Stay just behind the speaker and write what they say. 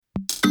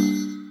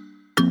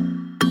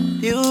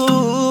You,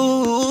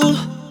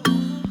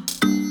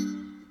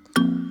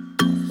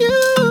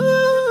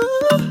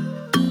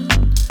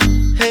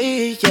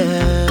 hey,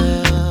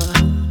 yeah,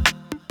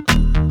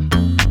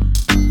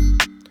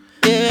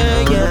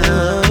 yeah,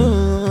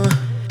 yeah.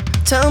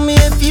 Tell me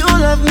if you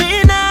love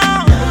me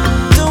now.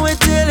 Do it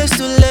till it's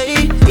too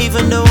late.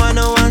 Even though I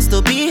know I'll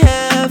still be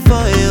here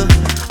for you,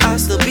 I'll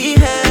still be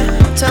here.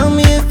 Tell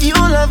me if you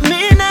love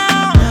me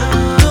now.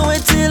 Do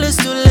it till it's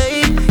too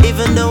late.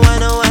 Even though I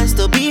know I'll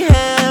still be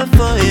here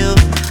for you,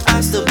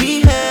 I'll still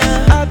be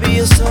here. I'll be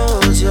a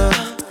soldier.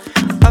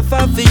 I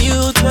fight for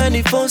you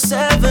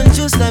 24/7.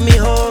 Just let me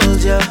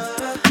hold ya.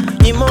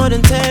 You're more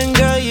than 10,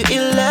 girl, you're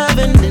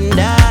 11. And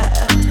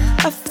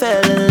I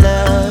fell in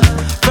love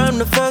from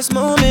the first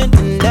moment,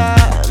 and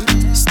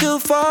I'm still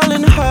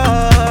falling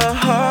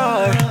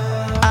hard.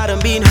 I done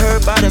been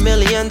hurt about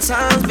 1,000,000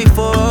 times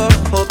before.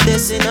 Hope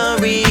this ain't a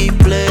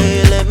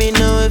replay. Let me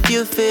know if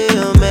you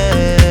feel me.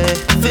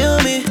 Feel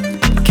me?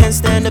 Can't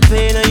stand the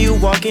pain of you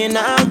walking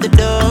out the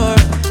door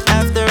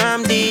after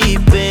I'm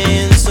deep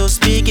in. So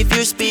speak if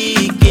you're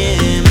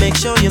speaking. Make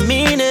sure you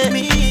mean it.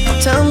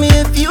 Tell me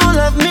if you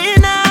love me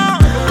now.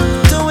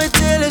 Do it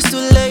till it's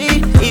too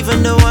late.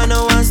 Even though I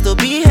know I'll still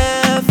be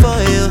here for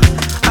you,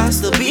 I'll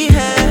still be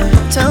here.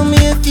 Tell me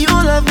if you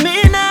love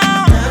me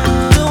now.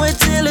 Do it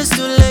till it's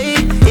too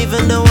late.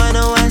 Even though I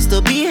know I'll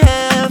still be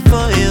here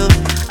for you,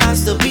 I'll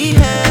still be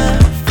here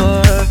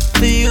for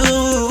you.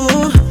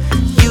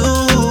 You,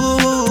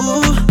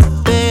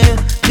 baby,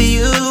 for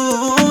you.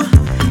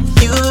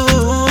 You,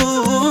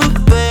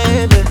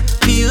 baby,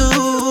 for you.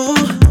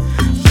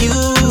 You,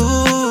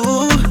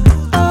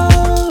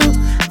 oh,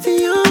 for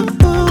you.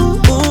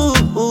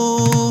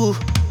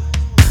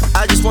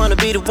 I just wanna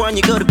be the one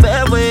you go to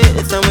bed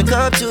with and wake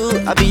up to.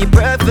 I'll be your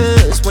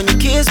breakfast when you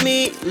kiss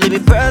me, leave me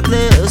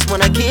breathless.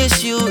 When I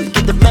kiss you, you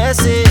get the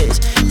message.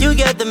 You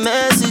get the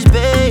message,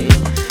 babe.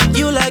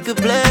 You like a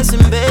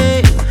blessing,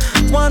 babe.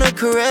 Wanna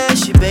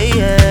caress you,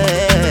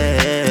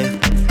 babe.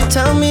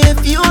 Tell me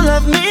if you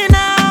love me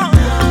now.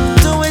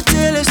 Do it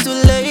till it's too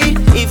late.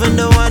 Even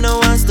though I know